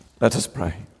Let us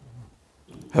pray.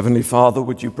 Heavenly Father,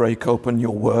 would you break open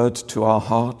your word to our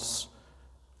hearts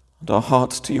and our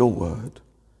hearts to your word?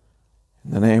 In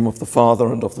the name of the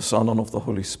Father and of the Son and of the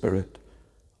Holy Spirit.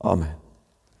 Amen.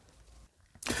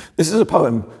 This is a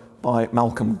poem by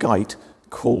Malcolm Guite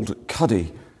called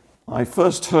Cuddy. I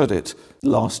first heard it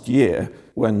last year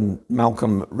when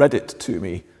Malcolm read it to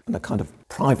me in a kind of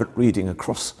private reading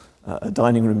across a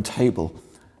dining room table,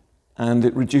 and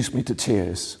it reduced me to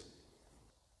tears.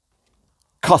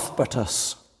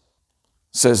 Cuthbertus,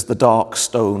 says the dark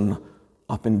stone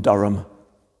up in Durham,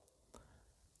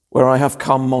 where I have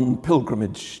come on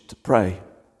pilgrimage to pray.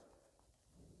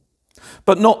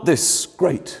 But not this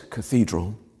great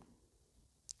cathedral,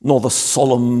 nor the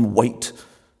solemn weight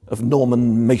of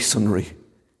Norman masonry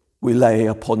we lay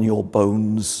upon your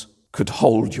bones could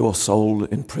hold your soul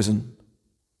in prison,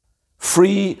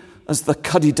 free as the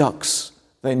Cuddy ducks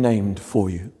they named for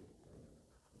you,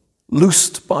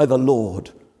 loosed by the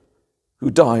Lord who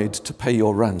died to pay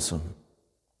your ransom.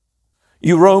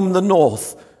 You roam the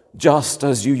north just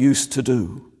as you used to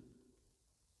do,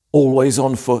 always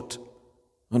on foot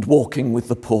and walking with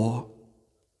the poor,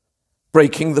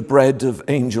 breaking the bread of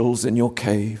angels in your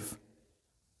cave,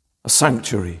 a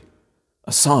sanctuary,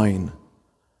 a sign,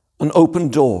 an open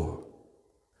door.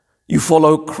 You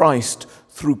follow Christ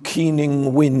through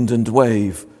keening wind and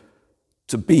wave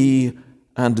to be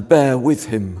and bear with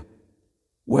him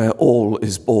where all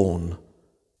is born,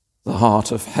 the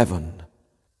heart of heaven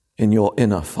in your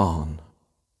inner farn.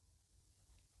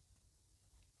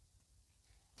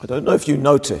 I don't know if you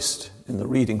noticed in the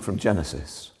reading from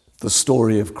Genesis the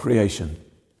story of creation,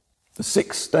 the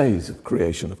 6 days of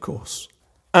creation, of course.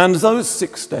 And those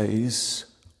 6 days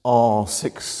are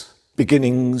 6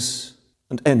 beginnings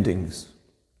and endings,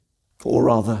 or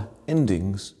rather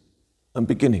endings and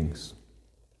beginnings.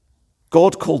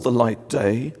 God called the light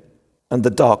day, and the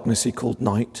darkness he called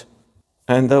night,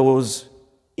 and there was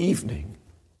evening,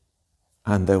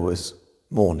 and there was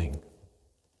morning,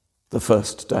 the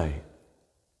first day.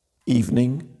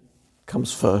 Evening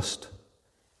comes first,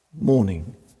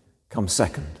 morning comes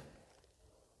second.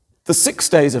 The 6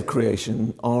 days of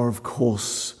creation are, of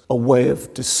course, a way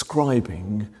of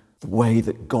describing the way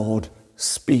that God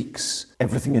speaks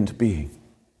everything into being.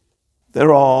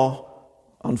 There are,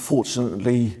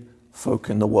 unfortunately, folk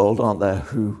in the world, aren't there,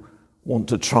 who want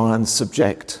to try and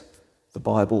subject the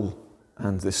Bible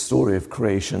and this story of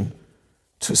creation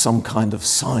to some kind of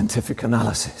scientific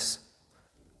analysis,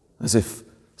 as if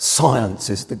science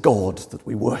is the God that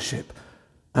we worship,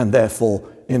 and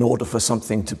therefore, in order for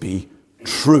something to be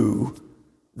true,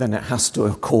 then it has to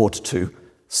accord to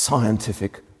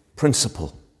scientific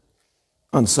principle.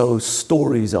 And so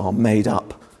stories are made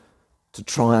up to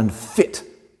try and fit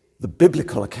the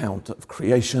biblical account of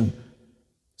creation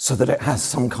so that it has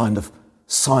some kind of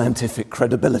scientific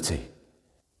credibility,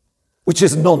 which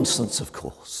is nonsense, of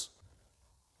course,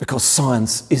 because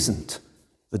science isn't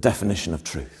the definition of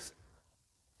truth.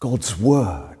 God's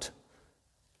word,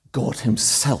 God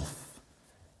himself,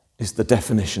 is the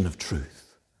definition of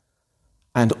truth,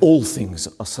 and all things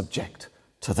are subject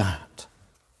to that.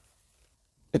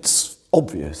 It's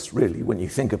obvious, really, when you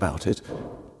think about it.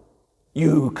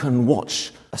 You can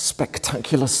watch a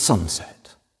spectacular sunset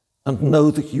and know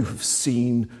that you have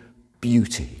seen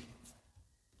beauty.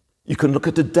 You can look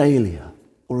at a dahlia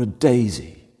or a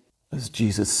daisy, as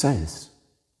Jesus says,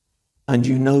 and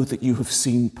you know that you have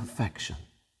seen perfection.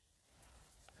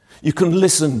 You can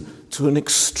listen to an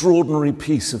extraordinary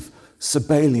piece of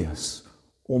Sibelius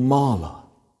or Mahler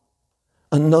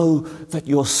and know that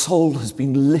your soul has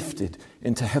been lifted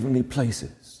into heavenly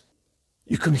places.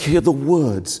 You can hear the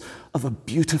words of a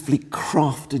beautifully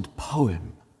crafted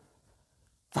poem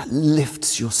that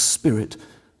lifts your spirit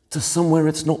to somewhere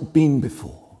it's not been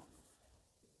before,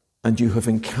 and you have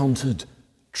encountered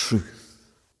truth.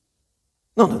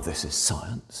 None of this is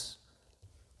science,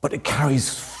 but it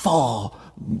carries far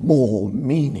more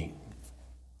meaning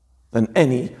than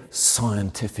any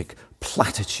scientific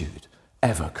platitude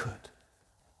ever could.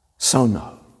 So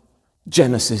no,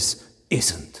 Genesis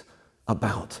isn't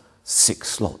about 6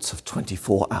 slots of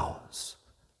 24 hours.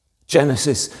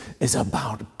 Genesis is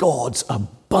about God's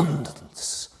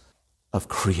abundance of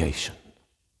creation.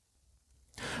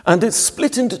 And it's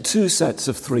split into 2 sets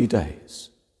of 3 days.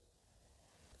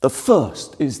 The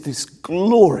first is this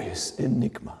glorious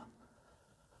enigma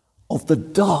of the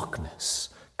darkness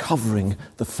covering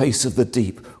the face of the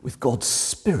deep with God's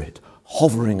Spirit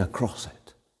hovering across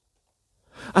it.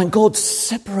 And God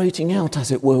separating out,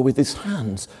 as it were, with his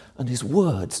hands and his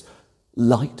words,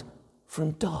 light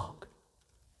from dark.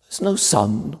 There's no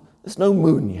sun, there's no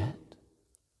moon yet.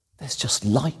 There's just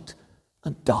light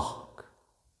and dark.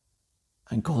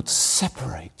 and God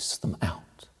separates them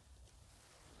out.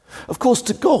 Of course,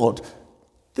 to God,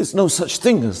 there's no such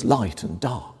thing as light and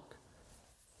dark.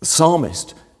 The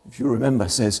psalmist, if you remember,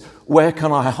 says, "Where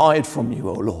can I hide from you,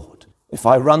 O Lord? If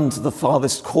I run to the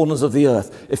farthest corners of the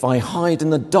earth, if I hide in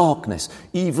the darkness,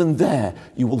 even there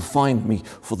you will find me.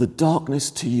 For the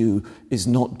darkness to you is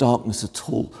not darkness at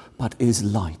all, but is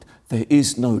light. There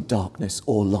is no darkness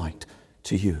or light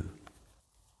to you."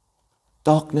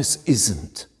 Darkness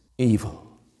isn't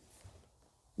evil.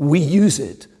 We use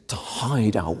it to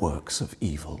hide our works of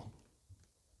evil.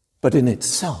 But in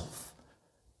itself,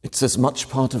 it's as much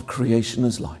part of creation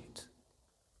as light.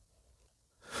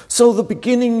 So the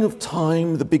beginning of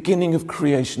time, the beginning of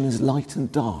creation is light and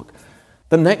dark.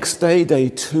 The next day, day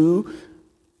 2,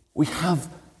 we have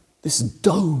this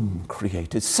dome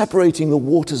created, separating the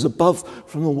waters above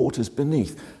from the waters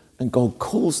beneath. And God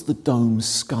calls the dome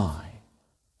sky.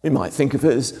 We might think of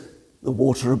it as the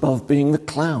water above being the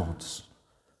clouds,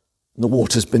 and the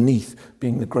waters beneath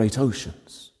being the great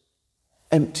oceans,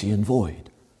 empty and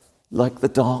void, like the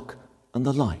dark and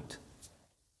the light.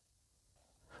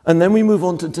 And then we move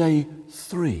on to day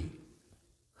 3,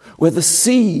 where the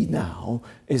sea now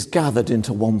is gathered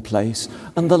into one place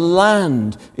and the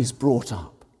land is brought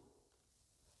up.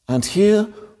 And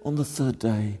here on the 3rd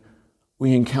day,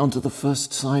 we encounter the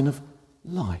first sign of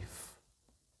life,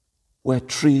 where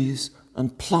trees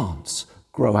and plants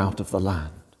grow out of the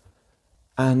land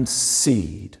and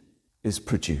seed is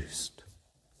produced.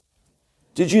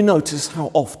 Did you notice how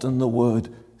often the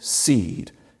word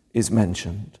seed is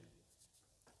mentioned?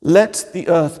 Let the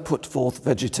earth put forth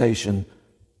vegetation,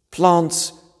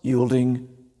 plants yielding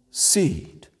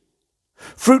seed.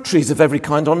 Fruit trees of every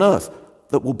kind on earth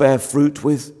that will bear fruit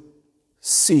with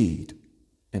seed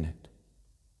in it.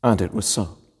 And it was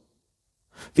so.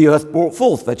 The earth brought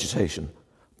forth vegetation,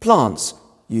 plants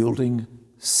yielding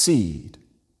seed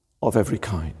of every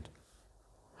kind,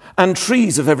 and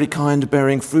trees of every kind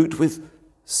bearing fruit with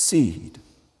seed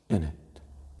in it.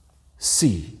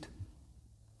 Seed,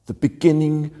 the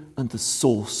beginning and the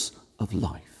source of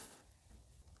life.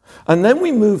 And then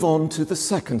we move on to the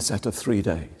second set of 3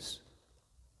 days.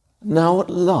 Now at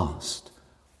last,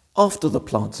 after the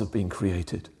plants have been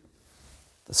created,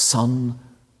 the sun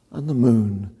and the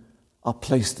moon are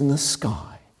placed in the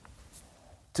sky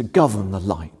to govern the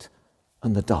light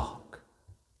and the dark.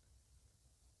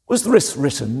 Was this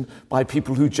written by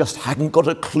people who just hadn't got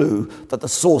a clue that the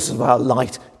source of our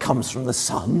light comes from the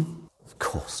sun? Of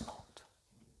course not.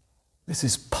 This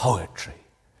is poetry.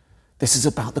 This is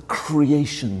about the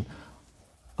creation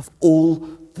of all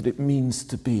that it means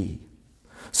to be.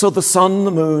 So the sun,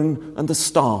 the moon, and the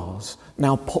stars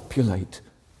now populate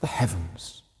the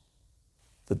heavens,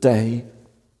 the day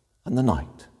and the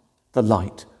night, the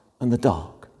light and the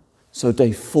dark. So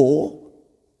day 4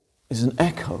 is an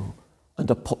echo and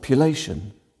a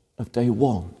population of day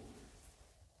 1.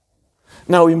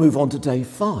 Now we move on to day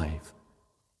 5,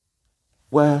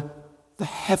 where the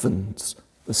heavens,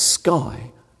 the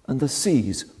sky, and the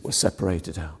seas were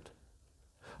separated out.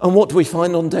 And what do we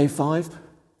find on day 5?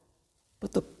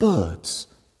 But the birds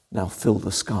now fill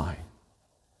the sky,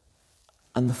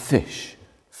 and the fish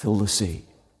fill the sea.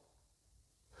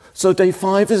 So day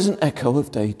 5 is an echo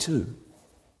of day 2.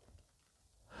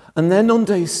 And then on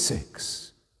day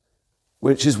 6,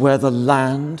 which is where the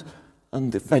land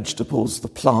and the vegetables, the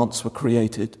plants were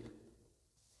created,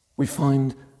 we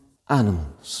find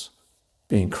animals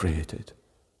being created.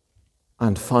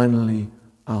 And finally,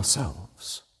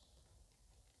 ourselves.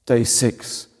 Day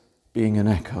 6 being an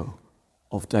echo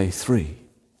of day 3.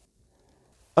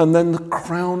 And then the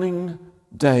crowning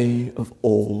day of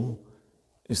all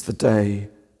is the day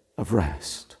of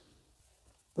rest,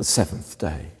 the 7th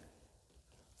day,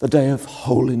 the day of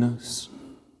holiness,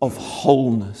 of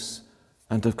wholeness,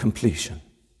 and of completion.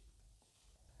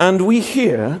 And we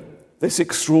hear this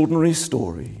extraordinary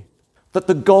story that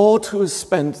the God who has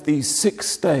spent these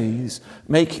 6 days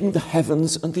making the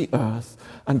heavens and the earth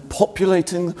and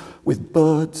populating with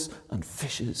birds and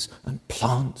fishes and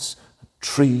plants and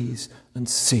trees and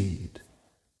seed,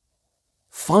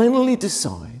 finally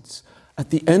decides at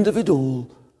the end of it all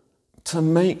to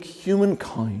make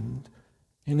humankind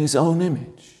in his own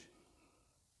image,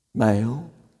 male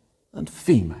and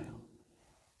female,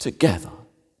 together,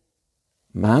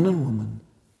 man and woman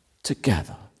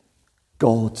together,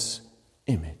 God's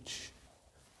image,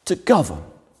 to govern,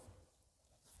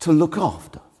 to look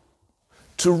after,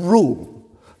 to rule,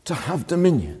 to have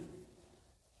dominion.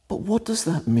 But what does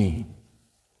that mean,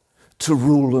 to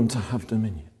rule and to have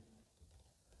dominion?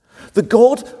 The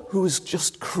God who has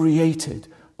just created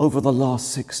over the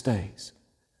last 6 days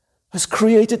has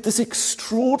created this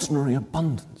extraordinary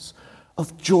abundance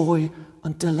of joy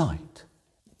and delight.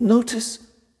 Notice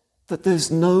that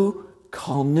there's no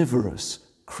carnivorous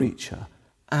creature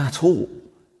at all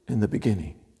in the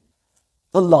beginning.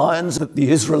 The lions that the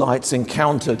Israelites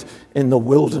encountered in the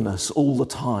wilderness all the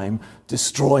time,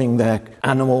 destroying their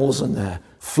animals and their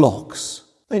flocks,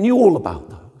 they knew all about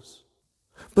those.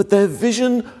 But their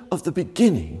vision of the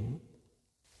beginning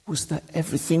was that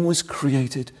everything was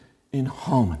created in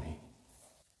harmony.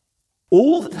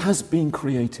 All that has been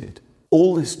created,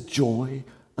 all this joy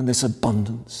and this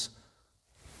abundance,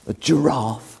 the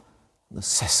giraffe and the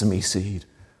sesame seed,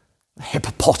 the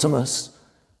hippopotamus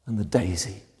and the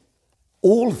daisy,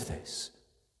 all of this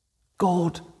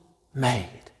God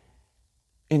made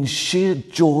in sheer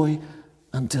joy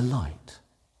and delight.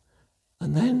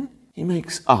 And then he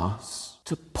makes us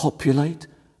to populate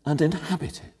and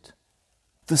inhabit it.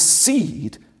 The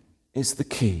seed is the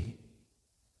key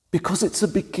because it's a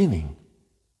beginning.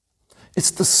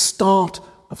 It's the start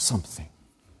of something.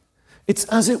 It's,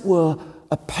 as it were,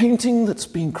 a painting that's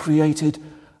been created,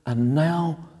 and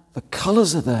now the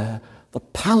colours are there, the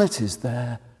palette is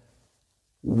there.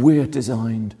 We're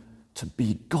designed to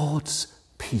be God's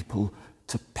people,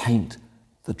 to paint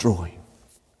the drawing,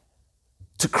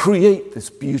 to create this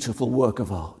beautiful work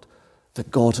of art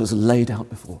that God has laid out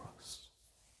before us.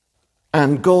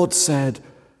 And God said,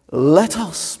 let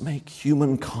us make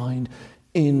humankind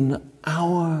in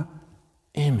our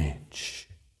image,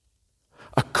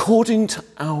 according to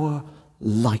our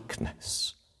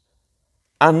likeness,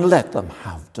 and let them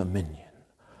have dominion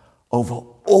over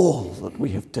all that we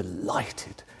have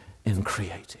delighted in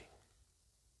creating.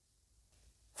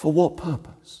 For what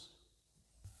purpose?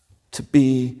 To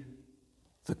be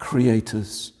the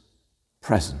Creator's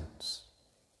presence.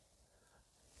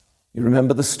 You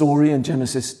remember the story in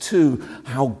Genesis 2,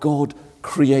 how God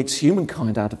creates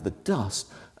humankind out of the dust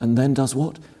and then does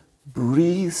what?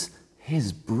 Breathes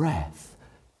his breath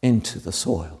into the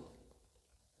soil.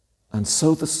 And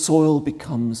so the soil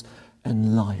becomes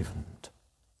enlivened.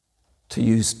 To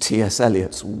use TS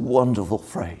Eliot's wonderful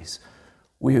phrase,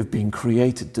 we have been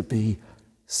created to be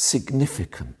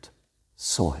significant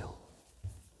soil.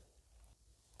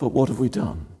 But what have we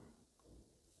done?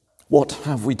 What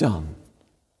have we done?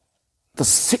 The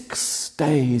 6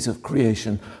 days of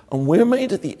creation, and we're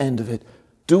made at the end of it.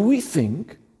 Do we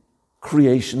think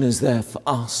creation is there for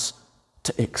us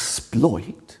to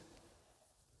exploit,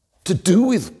 to do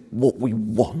with what we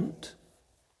want?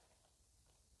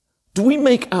 Do we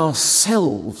make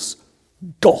ourselves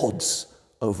gods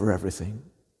over everything?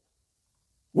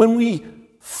 When we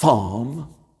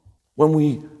farm, when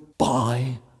we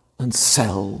buy and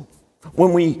sell,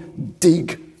 when we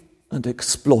dig and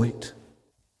exploit,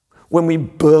 when we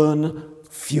burn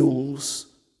fuels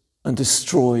and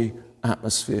destroy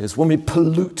atmospheres, when we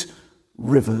pollute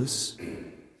rivers,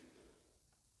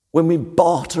 when we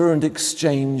barter and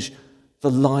exchange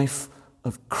the life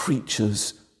of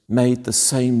creatures made the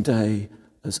same day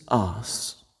as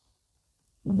us,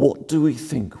 what do we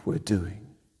think we're doing?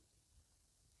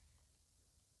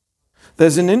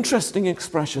 There's an interesting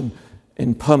expression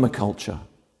in permaculture.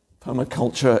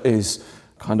 Permaculture is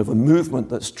kind of a movement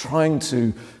that's trying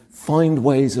to find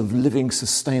ways of living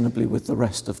sustainably with the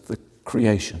rest of the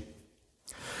creation.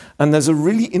 And there's a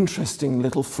really interesting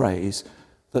little phrase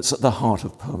that's at the heart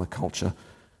of permaculture,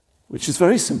 which is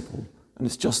very simple, and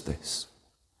it's just this: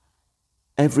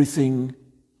 everything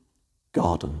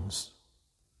gardens.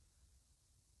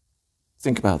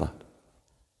 Think about that.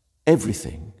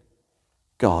 Everything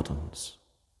gardens.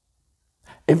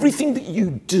 Everything that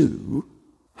you do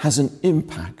has an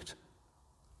impact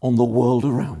on the world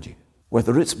around you.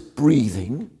 Whether it's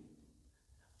breathing,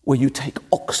 where you take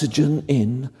oxygen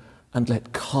in and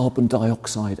let carbon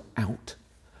dioxide out,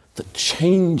 that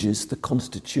changes the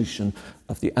constitution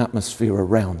of the atmosphere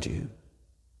around you,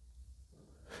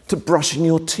 to brushing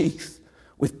your teeth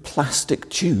with plastic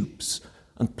tubes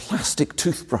and plastic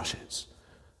toothbrushes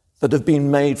that have been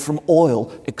made from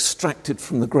oil extracted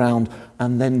from the ground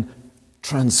and then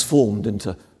transformed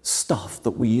into stuff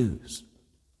that we use,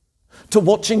 to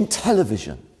watching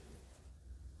television,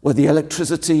 where the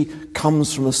electricity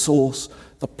comes from a source,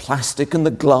 the plastic and the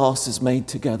glass is made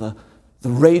together, the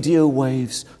radio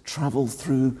waves travel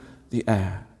through the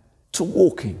air, to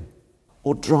walking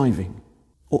or driving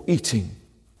or eating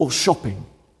or shopping.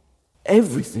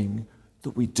 Everything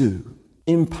that we do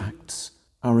impacts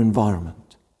our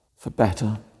environment, for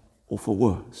better or for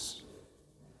worse.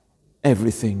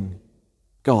 Everything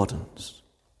gardens.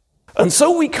 And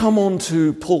so we come on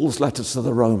to Paul's letter to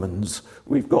the Romans.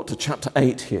 We've got to chapter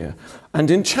 8 here. And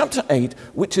in chapter 8,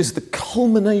 which is the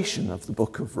culmination of the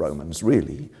book of Romans,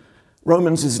 really,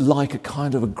 Romans is like a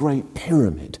kind of a great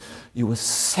pyramid. You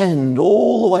ascend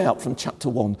all the way up from chapter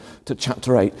 1 to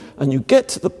chapter 8, and you get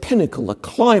to the pinnacle, the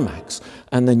climax,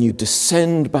 and then you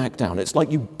descend back down. It's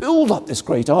like you build up this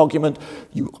great argument,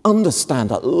 you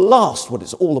understand at last what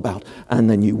it's all about,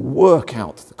 and then you work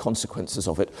out the consequences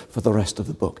of it for the rest of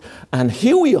the book. And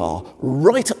here we are,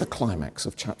 right at the climax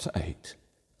of chapter 8.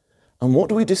 And what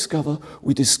do we discover?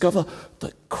 We discover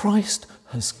that Christ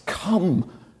has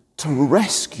come to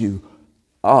rescue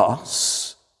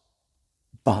us,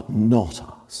 but not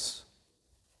us.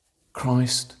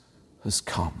 Christ has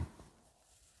come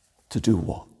to do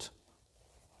what?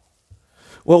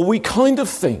 Well, we kind of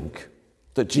think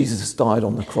that Jesus died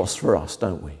on the cross for us,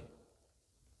 don't we?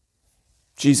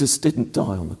 Jesus didn't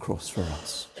die on the cross for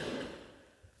us.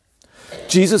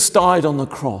 Jesus died on the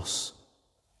cross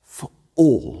for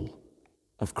all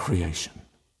of creation,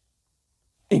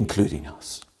 including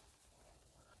us.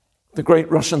 The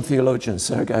great Russian theologian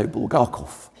Sergei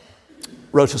Bulgakov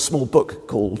wrote a small book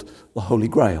called The Holy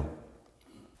Grail.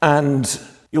 And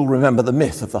you'll remember the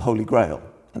myth of the Holy Grail.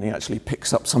 And he actually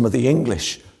picks up some of the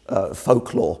English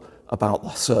folklore about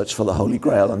the search for the Holy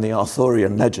Grail and the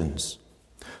Arthurian legends.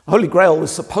 The Holy Grail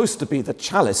was supposed to be the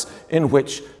chalice in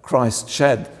which Christ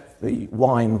shed the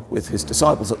wine with his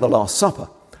disciples at the Last Supper.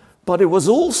 But it was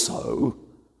also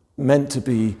meant to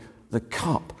be the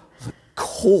cup that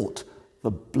caught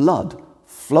the blood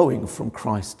flowing from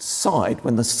Christ's side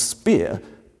when the spear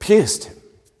pierced him.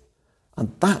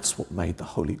 And that's what made the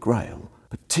Holy Grail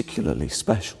particularly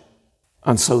special.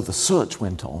 And so the search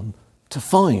went on to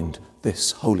find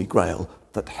this Holy Grail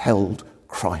that held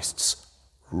Christ's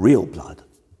real blood.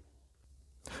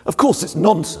 Of course, it's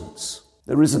nonsense.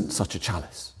 There isn't such a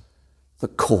chalice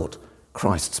that caught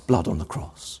Christ's blood on the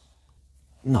cross.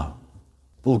 No.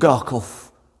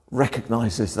 Bulgakov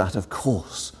recognizes that, of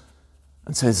course,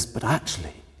 and says, but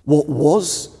actually, what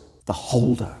was the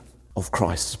holder of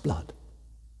Christ's blood?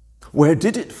 Where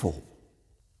did it fall?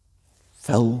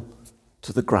 Fell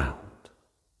to the ground.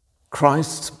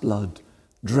 Christ's blood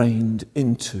drained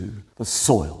into the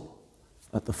soil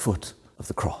at the foot of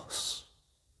the cross.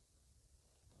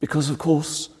 Because, of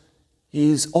course, he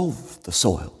is of the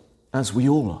soil, as we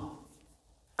all are.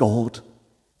 God,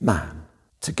 man,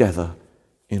 together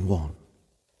in one.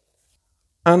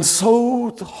 And so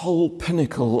the whole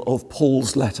pinnacle of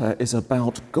Paul's letter is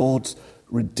about God's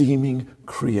redeeming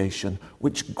creation,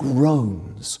 which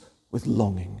groans with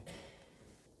longing.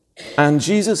 And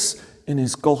Jesus, in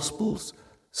his Gospels,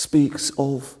 speaks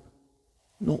of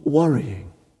not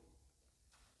worrying.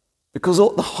 Because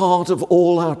at the heart of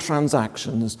all our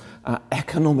transactions, our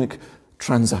economic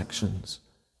transactions,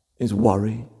 is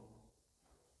worry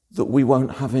that we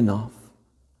won't have enough,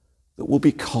 that we'll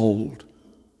be cold,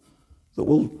 that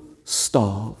we'll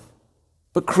starve.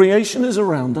 But creation is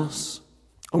around us,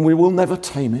 and we will never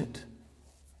tame it.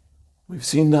 We've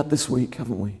seen that this week,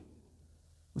 haven't we?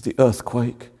 With the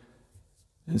earthquake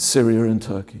in Syria and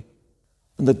Turkey,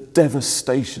 and the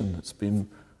devastation that's been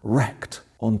wreaked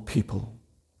on people.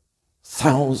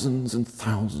 Thousands and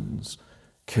thousands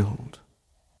killed.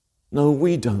 No,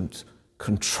 we don't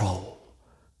control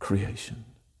creation.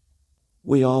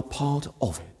 We are part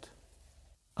of it.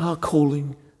 Our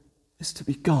calling is to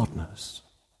be gardeners.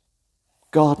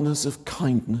 Gardeners of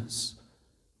kindness,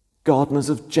 gardeners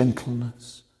of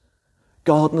gentleness,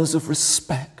 gardeners of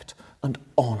respect and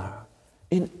honour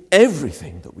in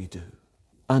everything that we do,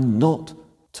 and not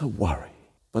to worry,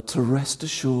 but to rest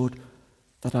assured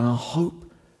that our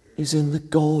hope is in the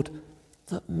God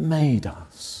that made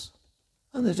us,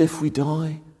 and that if we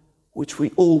die, which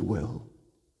we all will,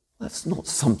 that's not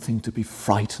something to be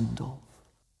frightened of.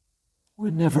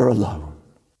 We're never alone.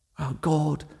 Our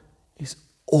God is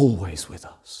always with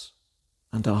us,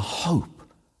 and our hope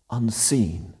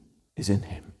unseen is in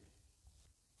him.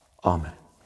 Amen.